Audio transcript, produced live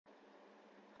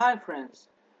Hi friends,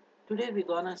 today we're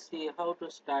gonna see how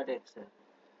to start Excel.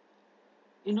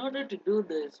 In order to do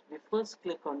this, we first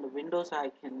click on the Windows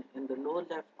icon in the lower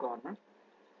left corner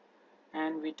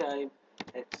and we type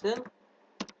Excel.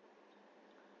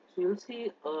 So you'll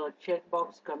see a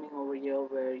checkbox coming over here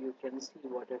where you can see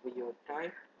whatever you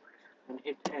type and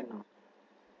hit Enter.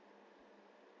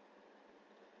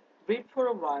 Wait for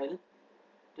a while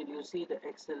till you see the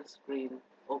Excel screen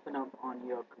open up on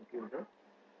your computer.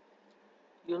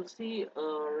 You'll see a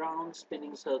round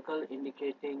spinning circle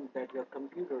indicating that your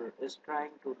computer is trying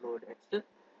to load Excel.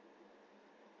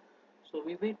 So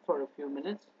we wait for a few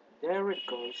minutes. There it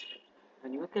goes.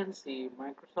 And you can see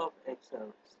Microsoft Excel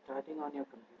starting on your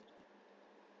computer.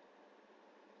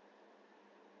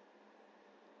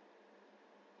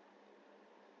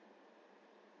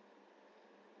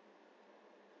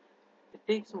 It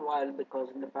takes a while because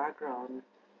in the background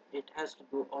it has to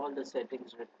do all the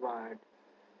settings required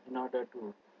in order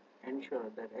to ensure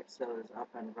that Excel is up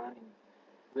and running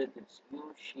with its huge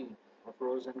sheet of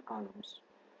rows and columns.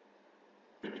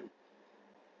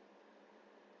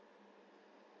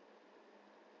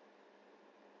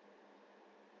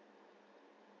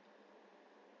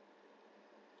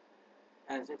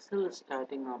 As Excel is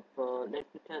starting up, let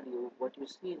me tell you what you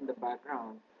see in the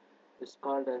background is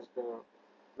called as the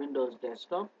Windows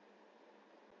desktop,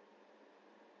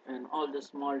 and all the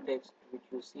small text which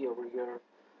you see over here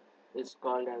is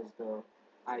called as the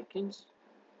icons,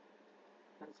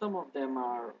 and some of them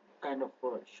are kind of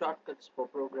shortcuts for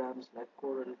programs like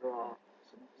Corel Draw,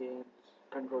 some games,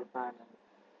 control panel,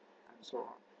 and so on.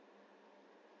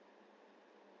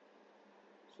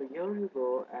 So here you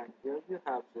go, and here you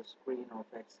have the screen of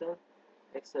Excel.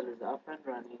 Excel is up and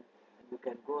running, and you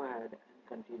can go ahead and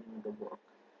continue the work.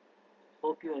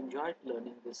 Hope you enjoyed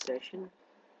learning this session.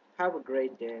 Have a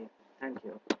great day. Thank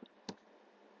you.